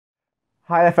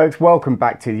Hi there folks, welcome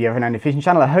back to the Overnight Fishing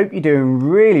channel. I hope you're doing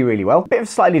really well. Bit of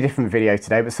a slightly different video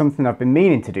today, but something I've been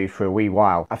meaning to do for a wee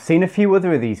while. I've seen a few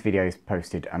other of these videos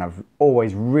posted and I've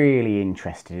always really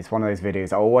interested. It's one of those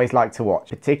videos I always like to watch,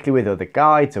 particularly with other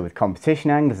guides or with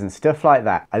competition anglers and stuff like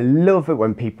that. I love it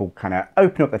when people kind of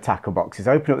open up the tackle boxes,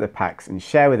 open up the packs and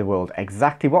share with the world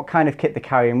exactly what kind of kit they're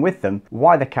carrying with them,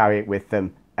 why they carry it with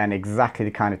them, and exactly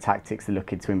the kind of tactics they're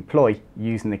looking to employ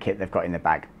using the kit they've got in their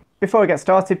bag. Before I get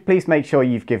started, please make sure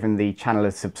you've given the channel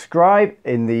a subscribe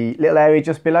in the little area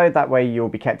just below. That way you'll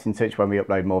be kept in touch when we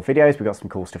upload more videos. We've got some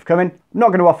cool stuff coming. I'm not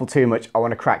going to waffle too much. I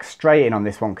want to crack straight in on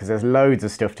this one because there's loads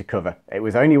of stuff to cover. It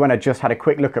was only when I just had a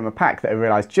quick look at my pack that I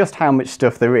realised just how much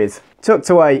stuff there is tucked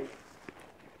away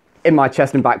in my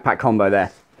chest and backpack combo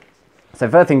there. So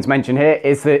first thing to mention here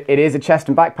is that it is a chest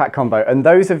and backpack combo, and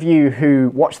those of you who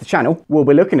watch the channel will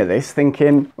be looking at this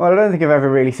thinking, well, I don't think I've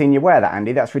ever really seen you wear that,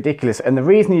 Andy, that's ridiculous. And the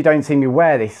reason you don't see me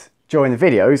wear this during the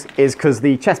videos is because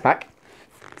the chest pack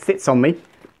sits on me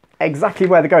exactly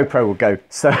where the GoPro will go.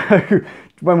 So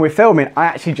when we're filming, I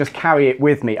actually just carry it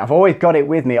with me. I've always got it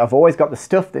with me. I've always got the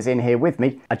stuff that's in here with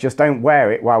me. I just don't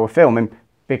wear it while we're filming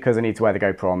because I need to wear the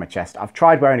GoPro on my chest. I've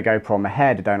tried wearing a GoPro on my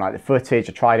head, I don't like the footage.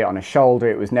 I tried it on a shoulder,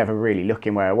 it was never really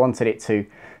looking where I wanted it to.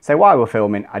 So while we're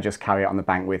filming, I just carry it on the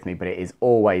bank with me, but it is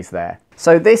always there.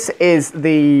 So this is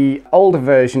the older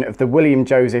version of the William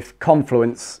Joseph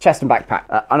Confluence chest and backpack.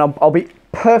 And I'll be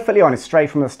perfectly honest straight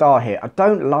from the start here, I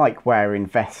don't like wearing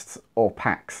vests or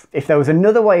packs. If there was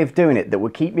another way of doing it that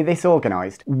would keep me this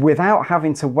organised without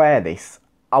having to wear this,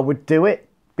 I would do it.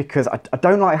 Because I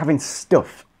don't like having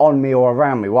stuff on me or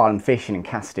around me while I'm fishing and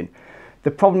casting.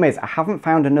 The problem is I haven't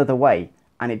found another way,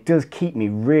 and it does keep me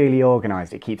really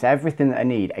organised. It keeps everything that I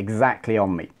need exactly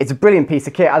on me. It's a brilliant piece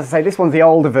of kit. As I say, this one's the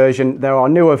older version. There are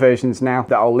newer versions now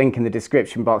that I'll link in the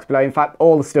description box below. In fact,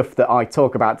 all the stuff that I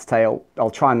talk about today,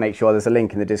 I'll try and make sure there's a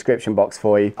link in the description box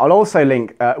for you. I'll also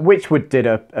link, Witchwood did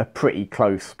a pretty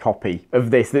close copy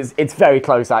of this. It's very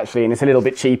close actually, and it's a little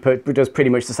bit cheaper. It does pretty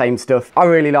much the same stuff. I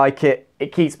really like it.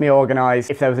 It keeps me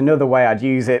organised. If there was another way, I'd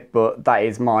use it, but that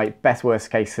is my best worst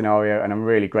case scenario, and I'm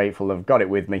really grateful I've got it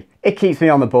with me. It keeps me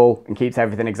on the ball and keeps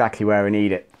everything exactly where I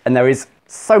need it. And there is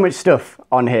so much stuff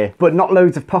on here, but not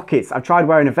loads of pockets. I've tried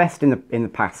wearing a vest in the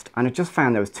past, and I just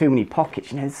found there was too many pockets.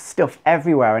 You know, there's stuff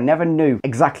everywhere. I never knew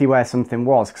exactly where something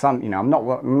was, because I'm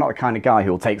not the kind of guy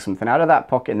who'll take something out of that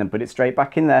pocket and then put it straight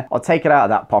back in there. I'll take it out of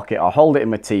that pocket, I'll hold it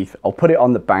in my teeth, I'll put it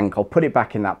on the bank, I'll put it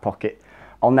back in that pocket.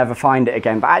 I'll never find it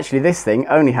again. But actually this thing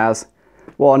only has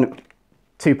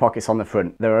two pockets on the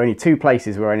front. There are only two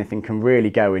places where anything can really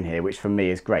go in here, which for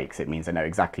me is great because it means I know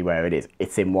exactly where it is.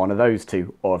 It's in one of those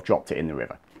two, or I've dropped it in the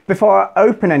river. Before I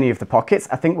open any of the pockets,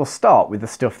 I think we'll start with the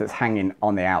stuff that's hanging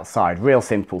on the outside. Real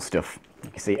simple stuff.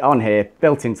 You can see on here,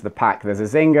 built into the pack, there's a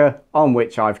zinger on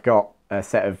which I've got a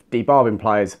set of debarbing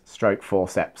pliers stroke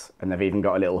forceps, and they've even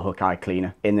got a little hook eye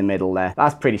cleaner in the middle there.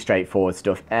 That's pretty straightforward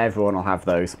stuff. Everyone will have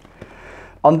those.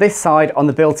 On this side, on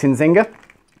the built-in zinger,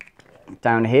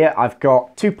 down here, I've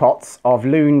got 2 pots of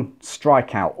loon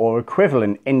strikeout or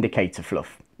equivalent indicator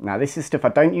fluff. Now this is stuff I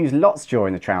don't use lots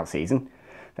during the trout season,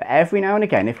 but every now and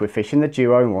again, if we're fishing the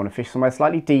duo and we want to fish somewhere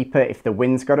slightly deeper, if the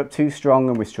wind's got up too strong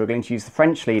and we're struggling to use the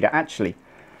French leader, actually,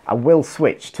 I will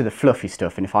switch to the fluffy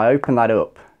stuff. And if I open that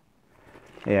up,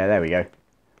 yeah, there we go.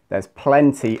 There's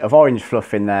plenty of orange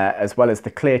fluff in there, as well as the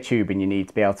clear tubing you need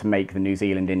to be able to make the New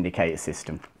Zealand indicator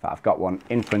system. I've got one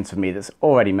in front of me that's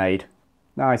already made.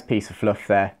 Nice piece of fluff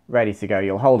there, ready to go.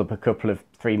 You'll hold up a couple of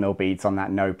 3mm beads on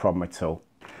that, no problem at all.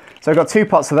 So I've got 2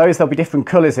 pots of those. There'll be different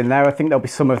colours in there. I think there'll be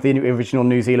some of the original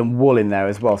New Zealand wool in there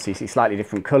as well. So you see slightly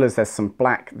different colours. There's some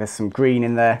black, there's some green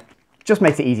in there. Just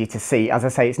makes it easy to see. As I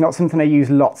say, it's not something I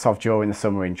use lots of during the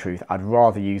summer in truth. I'd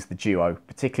rather use the duo,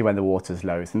 particularly when the water's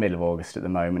low. It's the middle of August at the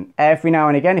moment. Every now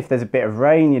and again, if there's a bit of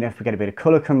rain, you know, if we get a bit of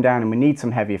colour come down and we need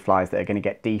some heavier flies that are going to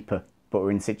get deeper, but we're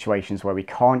in situations where we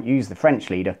can't use the French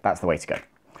leader, that's the way to go.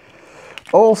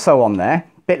 Also on there,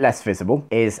 a bit less visible,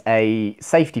 is a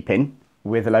safety pin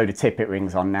with a load of tippet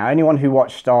rings on. Now, anyone who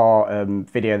watched our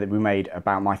video that we made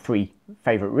about my 3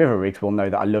 favourite river rigs will know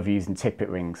that I love using tippet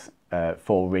rings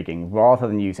for rigging rather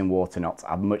than using water knots.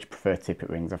 I much prefer tippet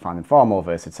rings. I find them far more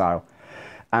versatile.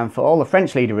 And for all the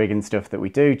French leader rigging stuff that we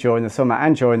do during the summer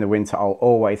and during the winter, I'll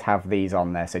always have these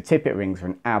on there. So tippet rings are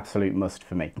an absolute must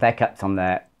for me. They're kept on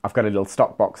there I've got a little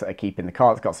stock box that I keep in the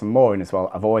car. It's got some more in as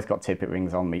well. I've always got tippet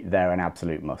rings on me. They're an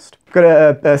absolute must.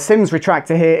 Got a Sims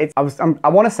retractor here. I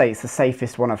want to say it's the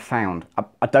safest one I've found.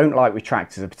 I don't like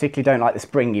retractors. I particularly don't like the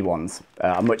springy ones.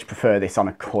 I much prefer this on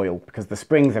a coil because the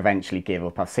springs eventually give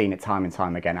up. I've seen it time and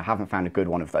time again. I haven't found a good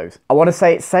one of those. I want to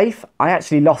say it's safe. I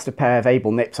actually lost a pair of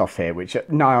Able nips off here, which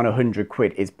at nigh on 100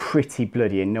 quid is pretty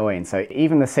bloody annoying. So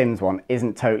even the Sims one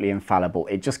isn't totally infallible.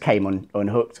 It just came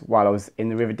unhooked while I was in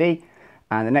the River Dee.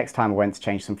 And the next time I went to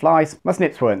change some flies, my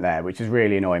snips weren't there, which is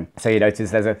really annoying. So you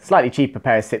notice there's a slightly cheaper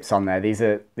pair of sips on there. These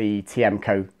are the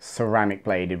TMCO ceramic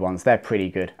bladed ones. They're pretty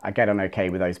good. I get on okay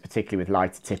with those, particularly with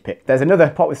lighter tippet. There's another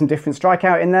pot with some different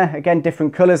strikeout in there. Again,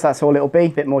 different colours, that's all it'll be. A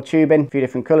bit more tubing, a few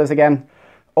different colours again.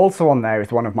 Also on there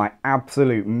is one of my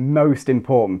absolute most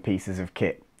important pieces of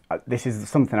kit. This is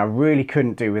something I really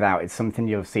couldn't do without. It's something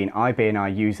you've seen IB and I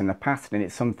use in the past, and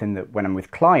it's something that when I'm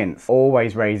with clients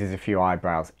always raises a few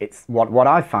eyebrows. It's what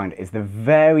I've found is the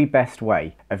very best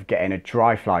way of getting a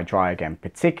dry fly dry again,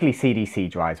 particularly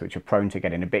CDC dries, which are prone to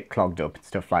getting a bit clogged up and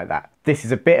stuff like that. This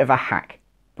is a bit of a hack,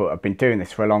 but I've been doing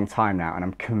this for a long time now, and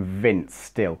I'm convinced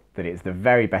still that it's the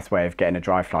very best way of getting a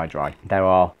dry fly dry. There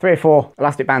are 3 or 4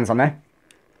 elastic bands on there,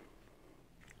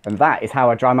 and that is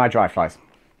how I dry my dry flies.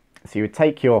 So you would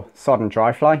take your sodden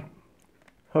dry fly,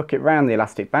 hook it round the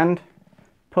elastic band,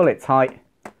 pull it tight,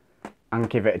 and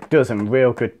give it a dozen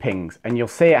real good pings. And you'll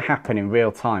see it happen in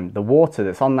real time. The water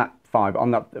that's on that fibre,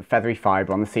 on that feathery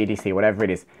fibre, on the CDC, whatever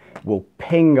it is, will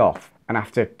ping off. And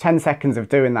after 10 seconds of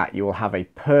doing that, you will have a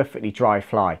perfectly dry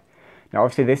fly. Now,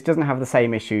 obviously, this doesn't have the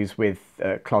same issues with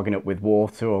clogging up with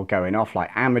water or going off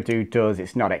like Amadou does.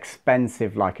 It's not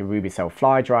expensive like a Ruby Cell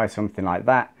fly dry, something like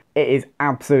that. It is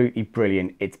absolutely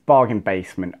brilliant. It's bargain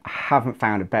basement. I haven't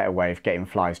found a better way of getting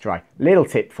flies dry. Little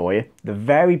tip for you, the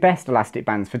very best elastic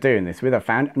bands for doing this with, I've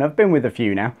found, and I've been with a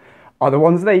few now, are the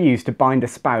ones they use to bind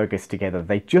asparagus together.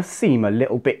 They just seem a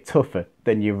little bit tougher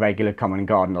than your regular common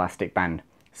garden elastic band.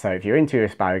 So if you're into your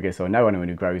asparagus or know anyone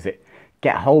who grows it,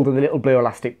 get hold of the little blue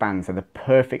elastic bands. They're the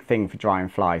perfect thing for drying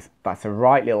flies. That's a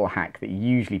right little hack that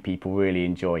usually people really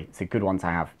enjoy. It's a good one to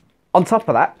have. On top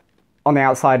of that, on the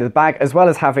outside of the bag, as well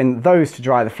as having those to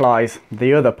dry the flies,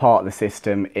 the other part of the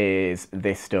system is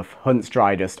this stuff, Hunt's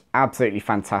Dry Dust. Absolutely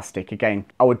fantastic. Again,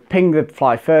 I would ping the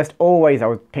fly first. Always I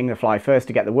would ping the fly first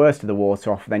to get the worst of the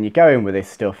water off. Then you go in with this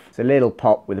stuff. It's a little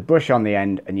pot with a brush on the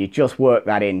end, and you just work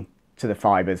that in to the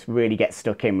fibres, really get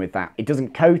stuck in with that. It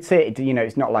doesn't coat it, you know,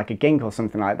 it's not like a gink or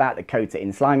something like that coats it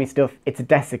in slimy stuff. It's a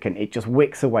desiccant. It just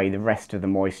wicks away the rest of the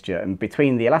moisture, and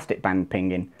between the elastic band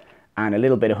pinging and a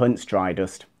little bit of Hunt's Dry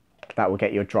Dust, that will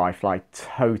get your dry fly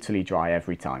totally dry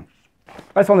every time.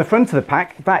 That's on the front of the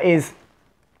pack. That is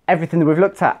everything that we've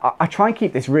looked at. I try and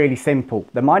keep this really simple.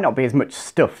 There might not be as much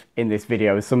stuff in this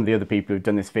video as some of the other people who've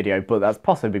done this video, but that's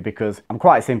possibly because I'm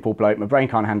quite a simple bloke. My brain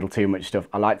can't handle too much stuff.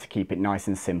 I like to keep it nice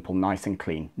and simple, nice and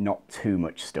clean, not too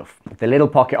much stuff. The little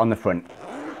pocket on the front,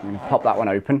 I'm going to pop that one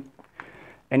open,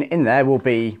 and in there will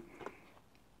be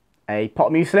a pot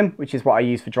of mucilin, which is what I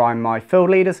use for drying my filled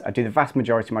leaders. I do the vast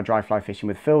majority of my dry fly fishing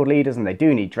with filled leaders, and they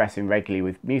do need dressing regularly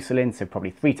with mucilin, so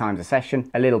probably 3 times a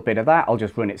session. A little bit of that, I'll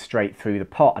just run it straight through the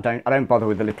pot. I don't bother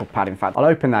with the little pad. In fact, I'll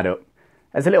open that up.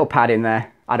 There's a little pad in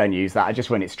there. I don't use that. I just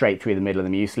run it straight through the middle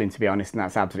of the mucilin, to be honest, and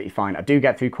that's absolutely fine. I do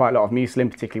get through quite a lot of mucilin,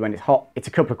 particularly when it's hot. It's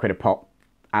a couple of quid a pot.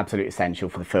 Absolutely essential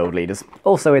for the filled leaders.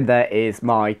 Also in there is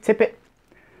my tippet.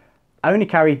 I only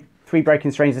carry 3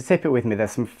 breaking strains of tippet with me.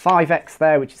 There's some 5X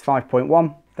there, which is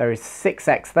 5.1. There is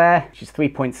 6X there, which is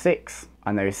 3.6.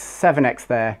 And there is 7X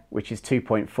there, which is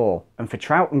 2.4. And for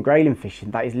trout and grayling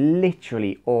fishing, that is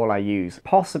literally all I use.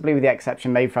 Possibly with the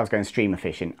exception, maybe if I was going streamer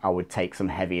fishing, I would take some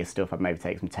heavier stuff. I'd maybe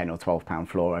take some 10 or 12 pound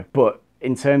fluoro. But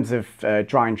in terms of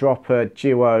dry and dropper,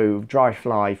 duo, dry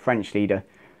fly, French leader,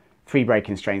 3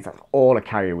 breaking strains, that's all I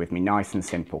carry with me, nice and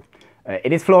simple.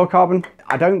 It is fluorocarbon.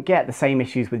 I don't get the same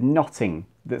issues with knotting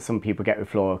that some people get with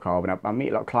fluorocarbon. I meet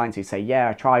a lot of clients who say, yeah,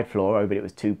 I tried fluoro, but it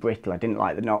was too brittle. I didn't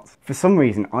like the knots. For some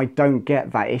reason, I don't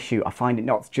get that issue. I find it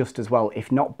knots just as well,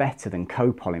 if not better than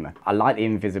copolymer. I like the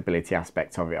invisibility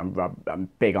aspect of it. I'm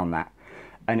big on that.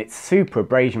 And it's super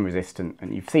abrasion resistant.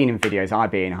 And you've seen in videos,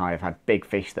 IB and I have had big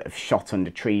fish that have shot under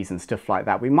trees and stuff like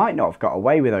that. We might not have got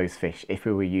away with those fish if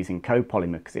we were using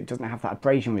copolymer, because it doesn't have that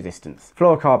abrasion resistance.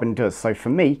 Fluorocarbon does. So for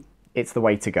me, it's the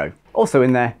way to go. Also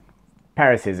in there,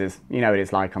 pair of scissors. You know what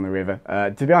it's like on the river.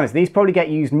 To be honest, these probably get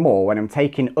used more when I'm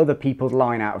taking other people's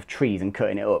line out of trees and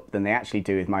cutting it up than they actually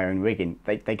do with my own rigging.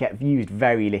 They get used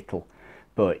very little,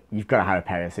 but you've got to have a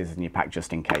pair of scissors in your pack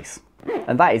just in case.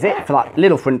 And that is it for that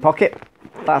little front pocket.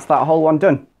 That's that whole one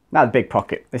done. Now the big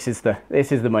pocket. This is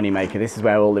the money maker. This is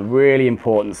where all the really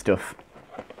important stuff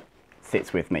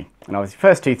sits with me. And obviously,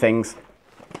 first two things,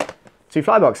 two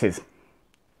fly boxes.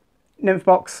 Nymph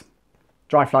box,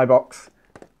 dry fly box.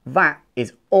 That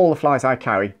is all the flies I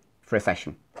carry for a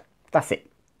session. That's it.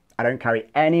 I don't carry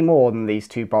any more than these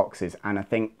two boxes, and I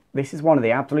think this is one of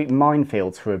the absolute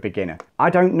minefields for a beginner. I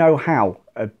don't know how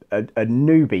a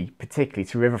newbie, particularly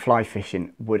to river fly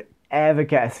fishing, would ever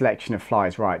get a selection of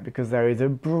flies right, because there is a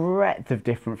breadth of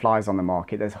different flies on the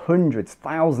market. There's hundreds,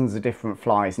 thousands of different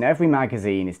flies, and every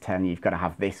magazine is telling you you've got to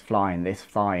have this fly, and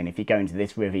if you go into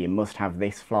this river you must have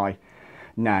this fly.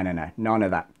 No, none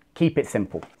of that. Keep it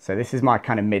simple. So this is my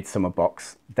kind of midsummer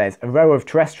box. There's a row of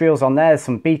terrestrials on there, there's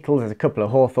some beetles, there's a couple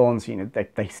of hawthorns, you know,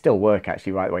 they still work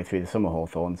actually right the way through the summer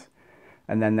hawthorns.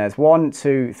 And then there's 1,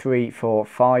 2, 3, 4,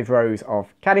 5 rows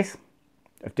of caddis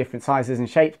of different sizes and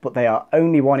shapes, but they are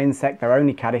only one insect, they're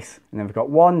only caddis. And then we've got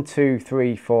 1, 2,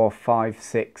 3, 4, 5,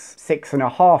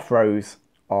 6.5 rows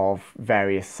of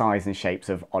various sizes and shapes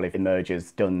of olive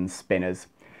emergers, duns, spinners,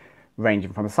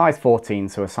 ranging from a size 14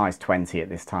 to a size 20 at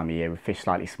this time of year, with fish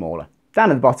slightly smaller.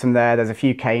 Down at the bottom there's a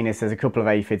few canis, there's a couple of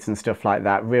aphids and stuff like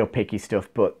that, real picky stuff,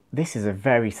 but this is a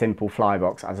very simple fly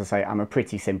box. As I say, I'm a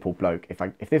pretty simple bloke.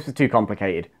 If this was too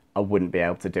complicated, I wouldn't be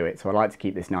able to do it, so I like to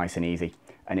keep this nice and easy.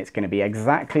 And it's going to be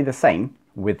exactly the same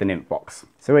with the nymph box.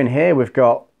 So in here we've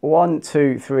got 1,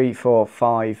 2, 3, 4,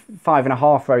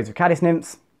 5.5 rows of caddis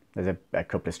nymphs. There's a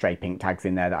couple of stray pink tags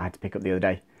in there that I had to pick up the other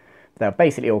day. They're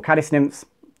basically all caddis nymphs.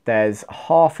 There's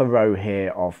half a row here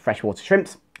of freshwater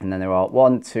shrimps, and then there are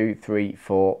 1, 2, 3,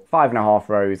 4, 5.5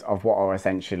 rows of what are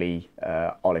essentially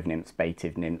olive nymphs,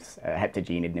 baited nymphs,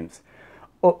 heptagenid nymphs,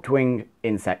 upwing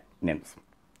insect nymphs.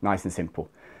 Nice and simple.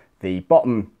 The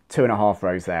bottom 2.5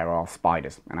 rows there are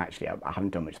spiders, and actually I haven't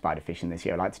done much spider fishing this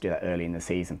year. I like to do that early in the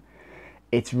season.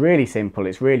 It's really simple,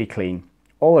 it's really clean.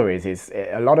 All there is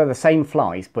a lot of the same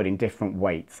flies but in different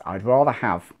weights. I'd rather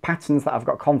have patterns that I've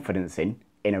got confidence in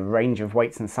a range of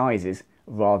weights and sizes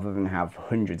rather than have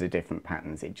hundreds of different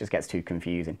patterns. It just gets too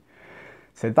confusing.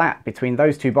 So that, between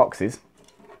those two boxes,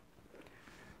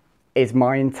 is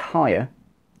my entire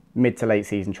mid to late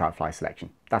season trout fly selection.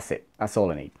 That's it, that's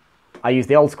all I need. I use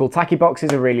the old school tacky boxes,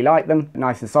 I really like them.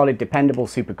 Nice and solid, dependable,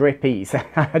 super grippy.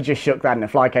 I just shook that and the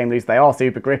fly came loose. They are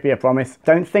super grippy, I promise.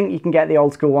 Don't think you can get the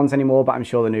old school ones anymore, but I'm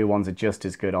sure the new ones are just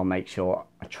as good. I'll make sure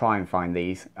I try and find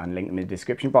these and link them in the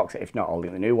description box. If not, I'll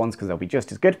link the new ones because they'll be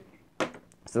just as good.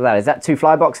 So that is that, 2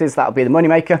 fly boxes, that'll be the money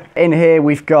maker. In here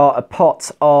we've got a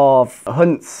pot of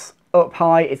hunts up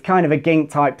high. It's kind of a gink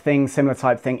type thing, similar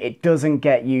type thing. It doesn't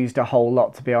get used a whole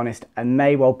lot, to be honest, and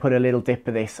may well put a little dip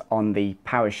of this on the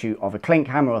parachute of a clink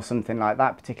hammer or something like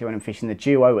that, particularly when I'm fishing the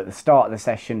duo at the start of the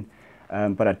session.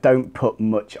 But I don't put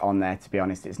much on there, to be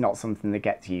honest. It's not something that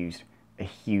gets used a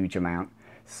huge amount.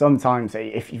 Sometimes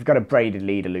if you've got a braided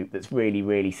leader loop that's really,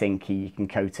 really sinky, you can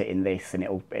coat it in this and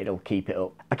it'll keep it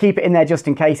up. I keep it in there just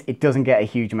in case. It doesn't get a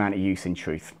huge amount of use in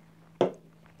truth.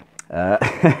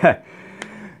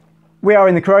 We are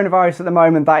in the coronavirus at the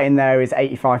moment. That in there is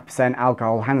 85%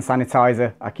 alcohol hand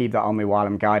sanitizer. I keep that on me while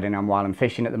I'm guiding and while I'm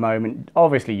fishing at the moment.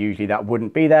 Obviously, usually that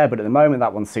wouldn't be there, but at the moment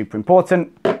that one's super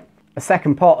important. A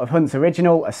second pot of Hunt's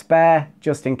Original, a spare,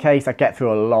 just in case. I get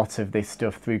through a lot of this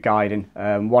stuff through guiding.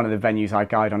 One of the venues I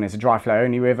guide on is a dry flow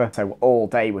only river, so all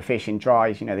day we're fishing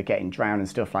dries, you know, they're getting drowned and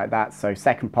stuff like that. So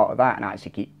second pot of that, and I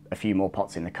actually keep a few more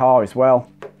pots in the car as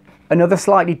well. Another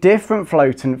slightly different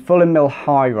floatant, Fulham Mill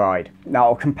High Ride. Now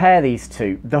I'll compare these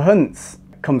two. The Hunt's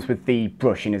comes with the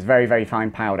brush in, is very, very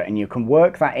fine powder, and you can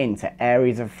work that into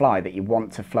areas of fly that you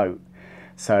want to float.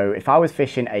 So if I was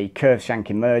fishing a curved shank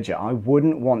emerger, I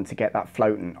wouldn't want to get that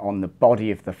floatant on the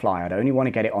body of the fly. I'd only want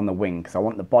to get it on the wing because I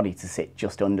want the body to sit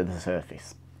just under the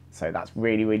surface. So that's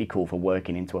really, really cool for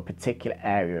working into a particular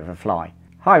area of a fly.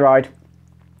 High Ride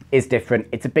is different.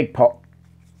 It's a big pot,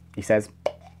 he says.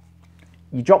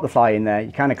 You drop the fly in there,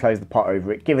 you kind of close the pot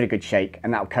over it, give it a good shake,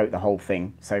 and that'll coat the whole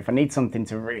thing. So if I need something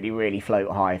to really, really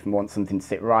float high, if I want something to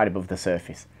sit right above the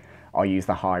surface, I'll use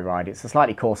the High Ride. It's a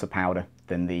slightly coarser powder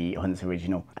than the Hunt's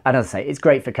Original. And as I say, it's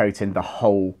great for coating the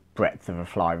whole breadth of a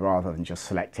fly rather than just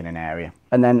selecting an area.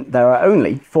 And then there are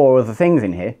only 4 other things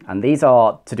in here, and these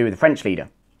are to do with the French leader.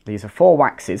 These are 4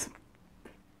 waxes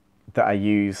that I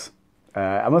use.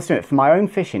 I must admit, for my own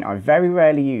fishing, I very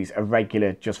rarely use a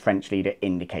regular just French leader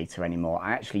indicator anymore.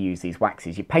 I actually use these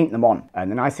waxes. You paint them on,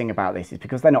 and the nice thing about this is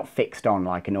because they're not fixed on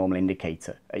like a normal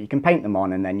indicator, you can paint them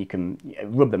on and then you can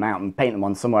rub them out and paint them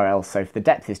on somewhere else. So if the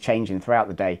depth is changing throughout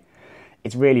the day,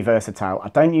 it's really versatile. I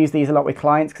don't use these a lot with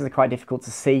clients because they're quite difficult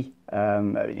to see. You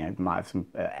know, might have some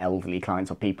elderly clients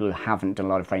or people who haven't done a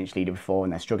lot of French leader before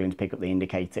and they're struggling to pick up the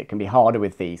indicator. It can be harder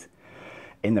with these.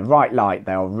 in the right light,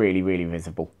 they are really, really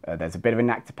visible. There's a bit of a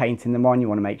knack to painting them on. You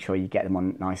want to make sure you get them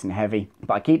on nice and heavy.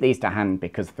 But I keep these to hand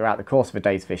because throughout the course of a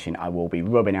day's fishing, I will be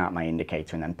rubbing out my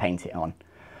indicator and then paint it on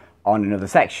another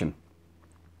section.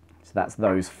 So that's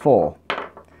those 4.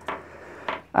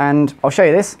 And I'll show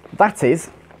you this. That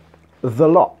is the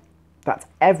lot. That's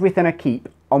everything I keep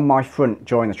on my front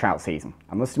during the trout season.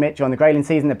 I must admit, during the grayling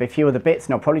season, there'll be a few other bits,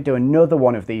 and I'll probably do another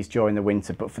one of these during the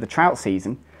winter. But for the trout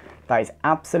season, that is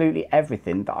absolutely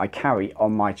everything that I carry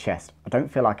on my chest. I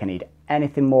don't feel like I need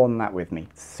anything more than that with me.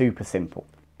 It's super simple.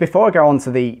 Before I go on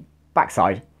to the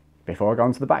backside, before I go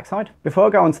on to the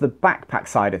backpack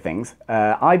side of things,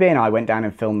 IB and I went down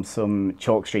and filmed some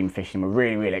chalk stream fishing. We're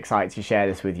really, really excited to share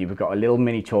this with you. We've got a little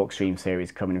mini chalk stream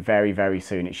series coming very, very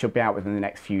soon. It should be out within the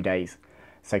next few days.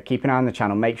 So keep an eye on the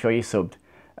channel, make sure you're subbed,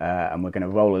 and we're going to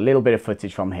roll a little bit of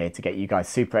footage from here to get you guys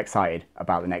super excited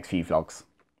about the next few vlogs.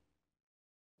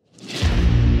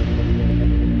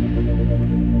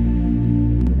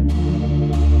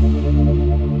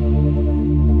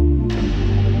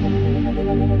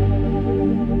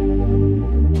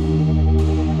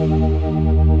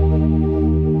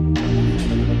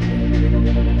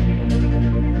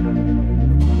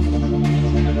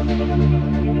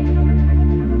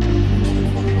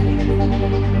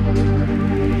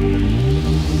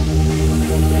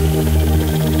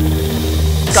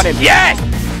 Got him! Yes!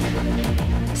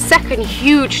 Second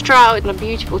huge trout in a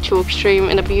beautiful chalk stream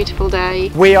in a beautiful day.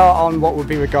 We are on what would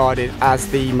be regarded as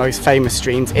the most famous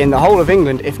streams in the whole of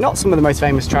England, if not some of the most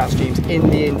famous trout streams in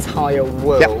the entire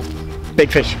world. Yep.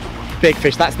 Big fish. Big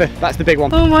fish. That's the big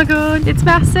one. Oh my god, it's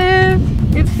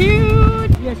massive! It's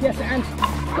huge! Yes, yes, and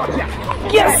gotcha!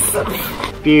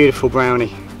 Yes! Beautiful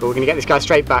brownie. But we're going to get this guy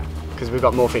straight back because we've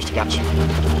got more fish to catch.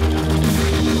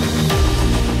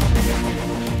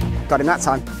 Got him that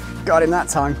time. Got him that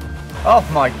time. Oh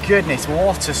my goodness,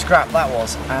 what a scrap that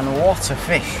was, and what a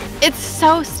fish. It's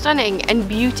so stunning and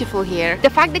beautiful here. The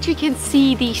fact that you can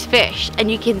see these fish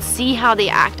and you can see how they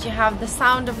act. You have the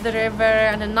sound of the river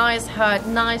and a nice hut,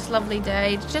 nice lovely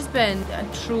day. It's just been a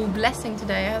true blessing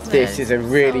today, hasn't it? This is a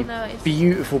really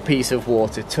beautiful piece of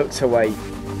water tucked away.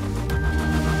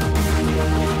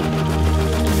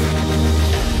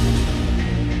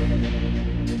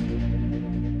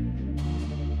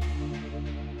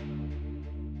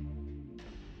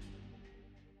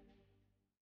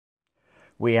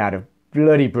 We had a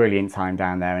bloody brilliant time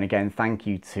down there, and again, thank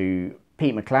you to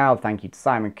Pete McLeod, thank you to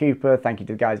Simon Cooper, thank you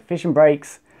to the guys at Fishing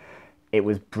Breaks. It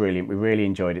was brilliant. We really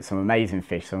enjoyed it. Some amazing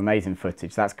fish, some amazing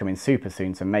footage. That's coming super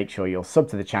soon, so make sure you're subbed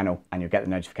to the channel and you'll get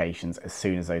the notifications as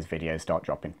soon as those videos start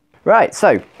dropping. Right,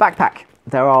 so backpack.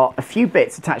 There are a few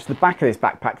bits attached to the back of this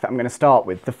backpack that I'm going to start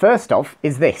with. The first of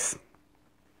is this.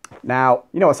 Now,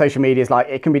 you know what social media is like,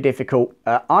 it can be difficult.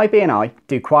 IB and I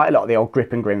do quite a lot of the old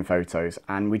grip and grin photos,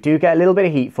 and we do get a little bit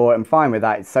of heat for it. I'm fine with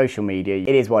that, it's social media,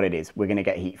 it is what it is, we're going to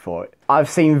get heat for it. I've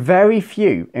seen very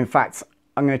few, in fact,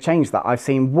 I'm going to change that, I've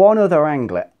seen one other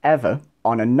angler ever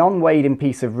on a non-wading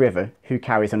piece of river who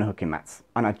carries unhooking mats.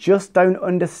 And I just don't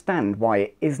understand why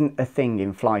it isn't a thing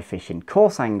in fly fishing.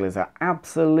 Course anglers are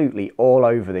absolutely all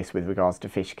over this with regards to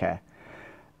fish care.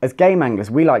 As game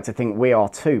anglers, we like to think we are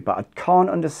too, but I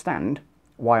can't understand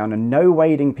why on a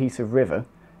no-wading piece of river,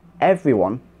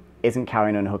 everyone isn't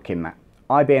carrying an unhooking mat.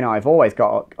 IB and I have always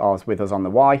got ours with us on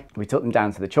the Y. We took them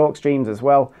down to the chalk streams as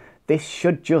well. This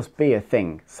should just be a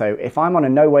thing. So if I'm on a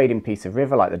no-wading piece of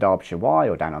river like the Derbyshire Y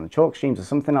or down on the chalk streams or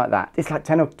something like that, it's like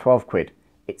 10 or 12 quid.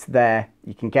 It's there,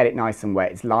 you can get it nice and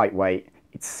wet, it's lightweight,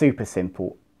 it's super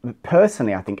simple.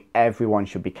 Personally, I think everyone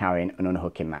should be carrying an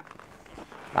unhooking mat.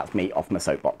 That's me off my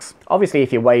soapbox. Obviously,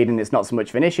 if you're wading, it's not so much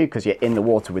of an issue because you're in the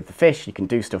water with the fish, you can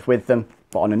do stuff with them.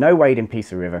 But on a no wading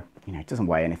piece of river, you know, it doesn't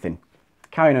weigh anything.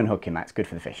 Carrying an unhooking mat's good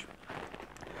for the fish.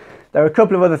 There are a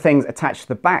couple of other things attached to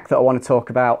the back that I want to talk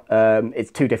about.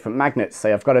 It's 2 different magnets.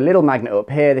 So I've got a little magnet up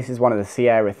here. This is one of the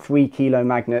Sierra 3 kilo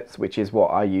magnets, which is what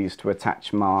I use to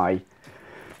attach my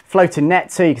floating net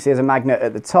to. You can see there's a magnet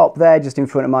at the top there, just in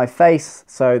front of my face.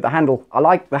 So the handle, I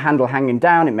like the handle hanging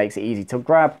down, it makes it easy to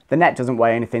grab. The net doesn't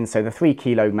weigh anything, so the 3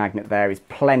 kilo magnet there is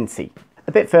plenty.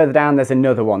 A bit further down, there's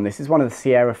another one. This is one of the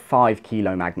Sierra 5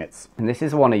 kilo magnets. And this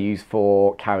is the one I use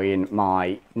for carrying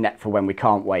my net for when we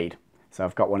can't wade. So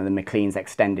I've got one of the McLean's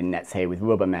extending nets here with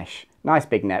rubber mesh. Nice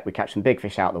big net, we catch some big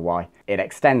fish out the Y. It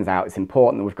extends out, it's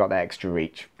important that we've got that extra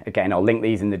reach. Again, I'll link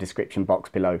these in the description box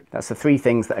below. That's the 3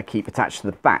 things that I keep attached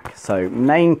to the back. So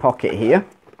main pocket here,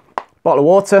 Bottle of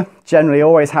water, generally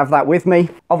always have that with me.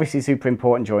 Obviously super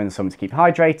important during the summer to keep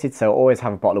hydrated, so always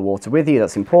have a bottle of water with you,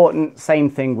 that's important. Same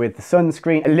thing with the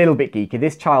sunscreen. A little bit geeky,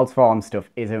 this Child's Farm stuff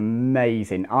is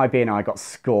amazing. IB and I got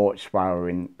scorched while we were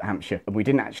in Hampshire, and we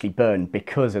didn't actually burn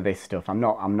because of this stuff. I'm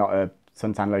not a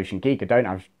suntan lotion geek, I don't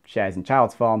have shares in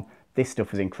Child's Farm. This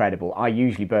stuff is incredible. I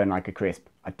usually burn like a crisp.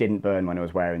 I didn't burn when I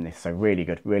was wearing this, so really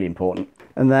good, really important.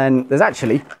 And then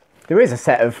there is a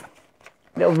set of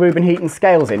little Reuben Heaton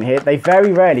scales in here. They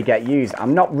very rarely get used.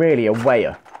 I'm not really a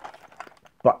weigher,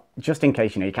 but just in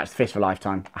case, you know, you catch the fish for a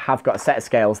lifetime, I have got a set of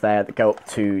scales there that go up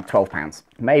to 12 pounds.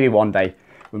 Maybe one day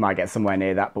we might get somewhere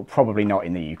near that, but probably not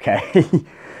in the UK.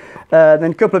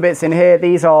 Then a couple of bits in here.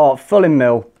 These are full in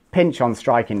mill pinch on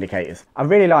strike indicators. I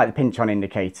really like the pinch on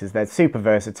indicators. They're super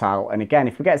versatile, and again,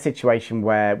 if we get a situation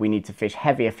where we need to fish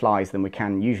heavier flies than we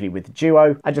can usually with the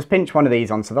duo, I just pinch one of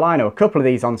these onto the line or a couple of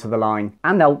these onto the line,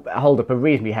 and they'll hold up a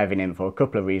reasonably heavy nymph or a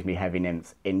couple of reasonably heavy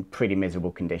nymphs in pretty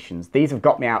miserable conditions. These have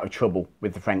got me out of trouble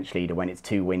with the French leader when it's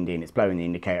too windy and it's blowing the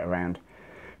indicator around.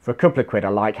 For a couple of quid, I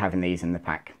like having these in the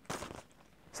pack.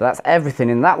 So that's everything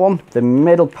in that one. The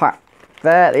middle pack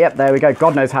there, yep, there we go.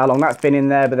 God knows how long that's been in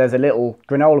there, but there's a little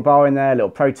granola bar in there, a little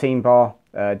protein bar,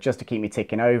 just to keep me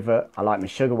ticking over. I like my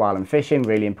sugar while I'm fishing,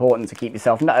 really important to keep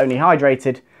yourself not only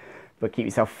hydrated, but keep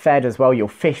yourself fed as well. You'll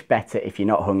fish better if you're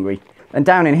not hungry. And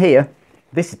down in here,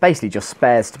 this is basically just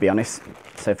spares, to be honest.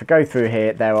 So if I go through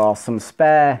here, there are some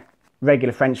spare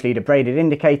regular French leader braided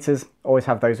indicators. Always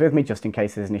have those with me, just in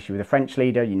case there's an issue with a French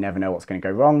leader. You never know what's going to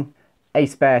go wrong. A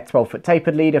spare 12-foot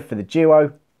tapered leader for the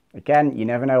duo. Again, you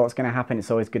never know what's going to happen.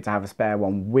 It's always good to have a spare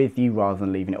one with you rather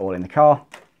than leaving it all in the car.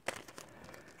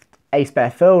 A spare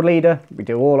furled leader. We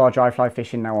do all our dry fly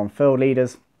fishing now on furled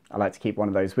leaders. I like to keep one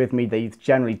of those with me. These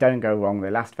generally don't go wrong. They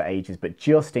last for ages, but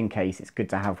just in case, it's good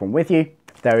to have one with you.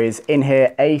 There is in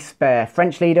here a spare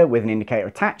French leader with an indicator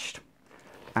attached.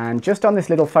 And just on this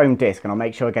little foam disc, and I'll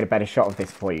make sure I get a better shot of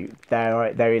this for you,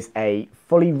 there is a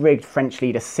fully rigged French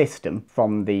leader system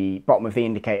from the bottom of the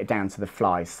indicator down to the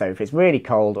flies. So if it's really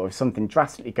cold or if something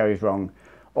drastically goes wrong,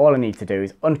 all I need to do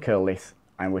is uncurl this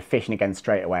and we're fishing again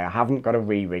straight away. I haven't got to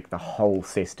re-rig the whole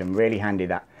system. Really handy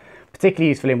that. Particularly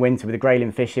useful in winter with the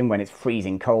Grayling fishing when it's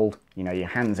freezing cold. You know, your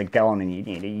hands are gone and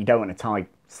you don't want to tie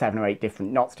 7 or 8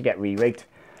 different knots to get re-rigged.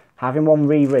 Having one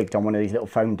re-rigged on one of these little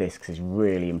foam discs is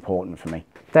really important for me.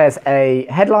 There's a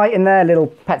headlight in there, a little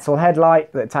Petzl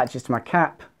headlight that attaches to my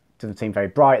cap. Doesn't seem very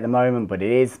bright at the moment, but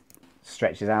it is.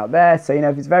 Stretches out there, so you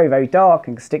know, if it's very, very dark, I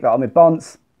can stick that on my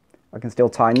bonds. I can still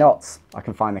tie knots. I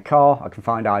can find the car. I can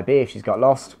find IB if she's got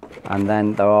lost. And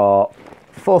then there are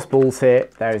 4 spools here.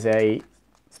 There's a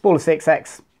spool of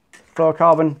 6X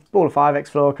fluorocarbon, spool of 5X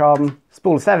fluorocarbon,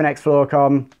 spool of 7X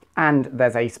fluorocarbon, and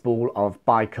there's a spool of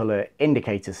bicolour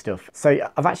indicator stuff.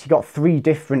 So I've actually got 3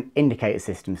 different indicator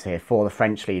systems here for the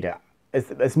French leader.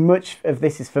 As much of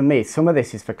this is for me, some of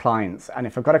this is for clients. And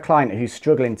if I've got a client who's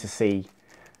struggling to see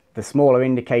the smaller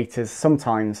indicators,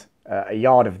 sometimes a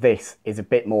yard of this is a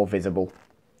bit more visible,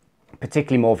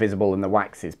 particularly more visible than the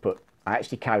waxes, but I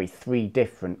actually carry 3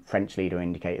 different French leader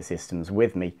indicator systems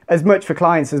with me. As much for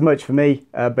clients as much for me,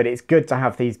 but it's good to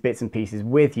have these bits and pieces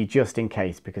with you just in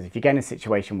case, because if you get in a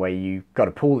situation where you've got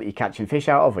a pool that you're catching fish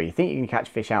out of, or you think you can catch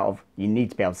fish out of, you need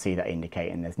to be able to see that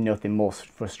indicator, and there's nothing more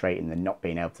frustrating than not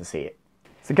being able to see it.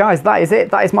 So guys, that is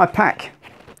it. That is my pack.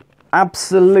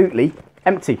 Absolutely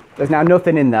empty. There's now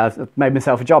nothing in there. I've made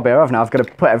myself a job here, haven't I? I've got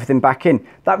to put everything back in.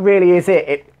 That really is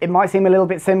it. It might seem a little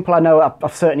bit simple. I know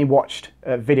I've certainly watched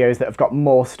videos that have got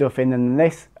more stuff in than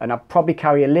this, and I'll probably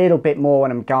carry a little bit more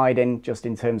when I'm guiding, just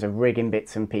in terms of rigging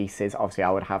bits and pieces. Obviously,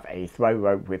 I would have a throw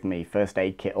rope with me, first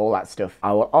aid kit, all that stuff.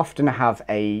 I will often have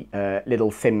a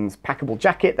little Sims packable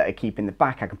jacket that I keep in the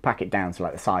back. I can pack it down to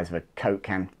like the size of a Coke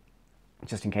can,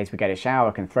 just in case we get a shower,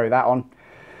 I can throw that on.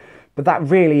 But that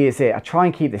really is it. I try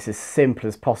and keep this as simple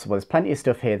as possible. There's plenty of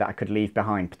stuff here that I could leave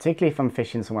behind, particularly if I'm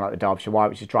fishing somewhere like the Derbyshire White,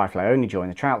 which is dry fly only during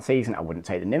the trout season. I wouldn't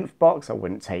take the nymph box, I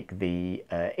wouldn't take the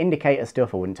indicator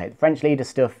stuff, I wouldn't take the French leader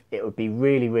stuff. It would be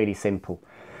really, really simple.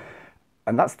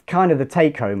 And that's kind of the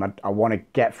take home I want to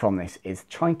get from this, is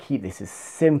try and keep this as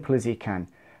simple as you can.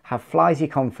 Have flies you're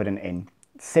confident in,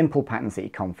 simple patterns that you're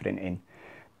confident in.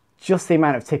 Just the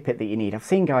amount of tippet that you need. I've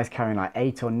seen guys carrying like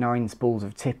 8 or 9 spools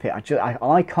of tippet.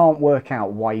 I can't work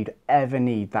out why you'd ever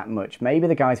need that much. Maybe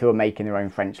the guys who are making their own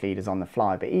French leaders on the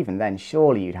fly, but even then,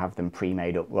 surely you'd have them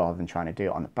pre-made up rather than trying to do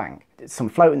it on the bank. Some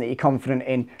floating that you're confident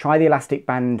in. Try the elastic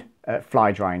band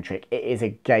fly drying trick. It is a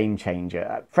game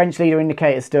changer. French leader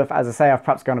indicator stuff, as I say, I've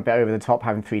perhaps gone a bit over the top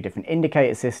having 3 different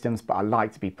indicator systems, but I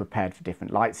like to be prepared for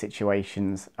different light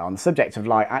situations. On the subject of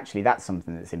light, actually that's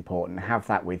something that's important. Have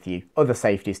that with you. Other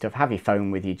safety stuff, have your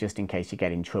phone with you just in case you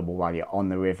get in trouble while you're on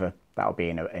the river. That'll be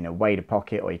in a wader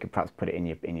pocket, or you could perhaps put it in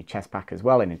your chest pack as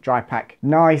well, in a dry pack.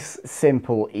 Nice,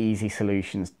 simple, easy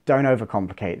solutions. Don't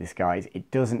overcomplicate this, guys.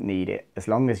 It doesn't need it. As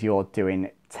long as you're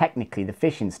doing technically the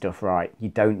fishing stuff right, you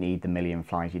don't need the million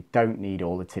flies. You don't need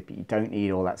all the tippet. You don't need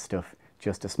all that stuff.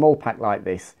 Just a small pack like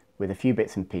this with a few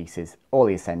bits and pieces, all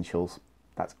the essentials.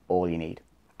 That's all you need.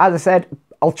 As I said,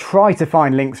 I'll try to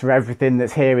find links for everything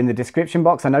that's here in the description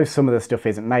box. I know some of the stuff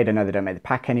isn't made. I know they don't make the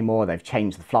pack anymore. They've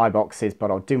changed the fly boxes, but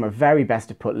I'll do my very best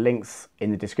to put links in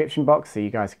the description box so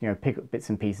you guys can go pick up bits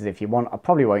and pieces if you want. I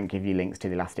probably won't give you links to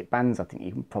the elastic bands. I think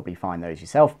you can probably find those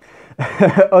yourself.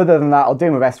 Other than that, I'll do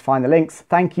my best to find the links.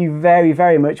 Thank you very,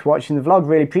 very much for watching the vlog.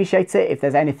 Really appreciate it. If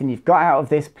there's anything you've got out of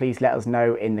this, please let us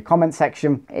know in the comment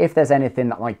section. If there's anything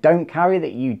that I don't carry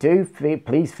that you do,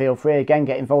 please feel free, again,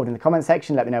 get involved in the comment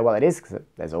section. Let me know what it is, because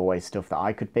there's always stuff that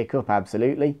I could pick up,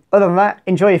 absolutely. Other than that,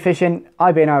 enjoy your fishing.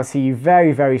 I'll see you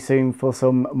very, very soon for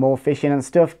some more fishing and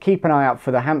stuff. Keep an eye out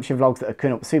for the Hampshire vlogs that are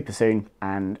coming up super soon,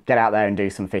 and get out there and do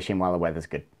some fishing while the weather's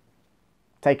good.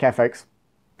 Take care, folks.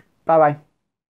 Bye-bye.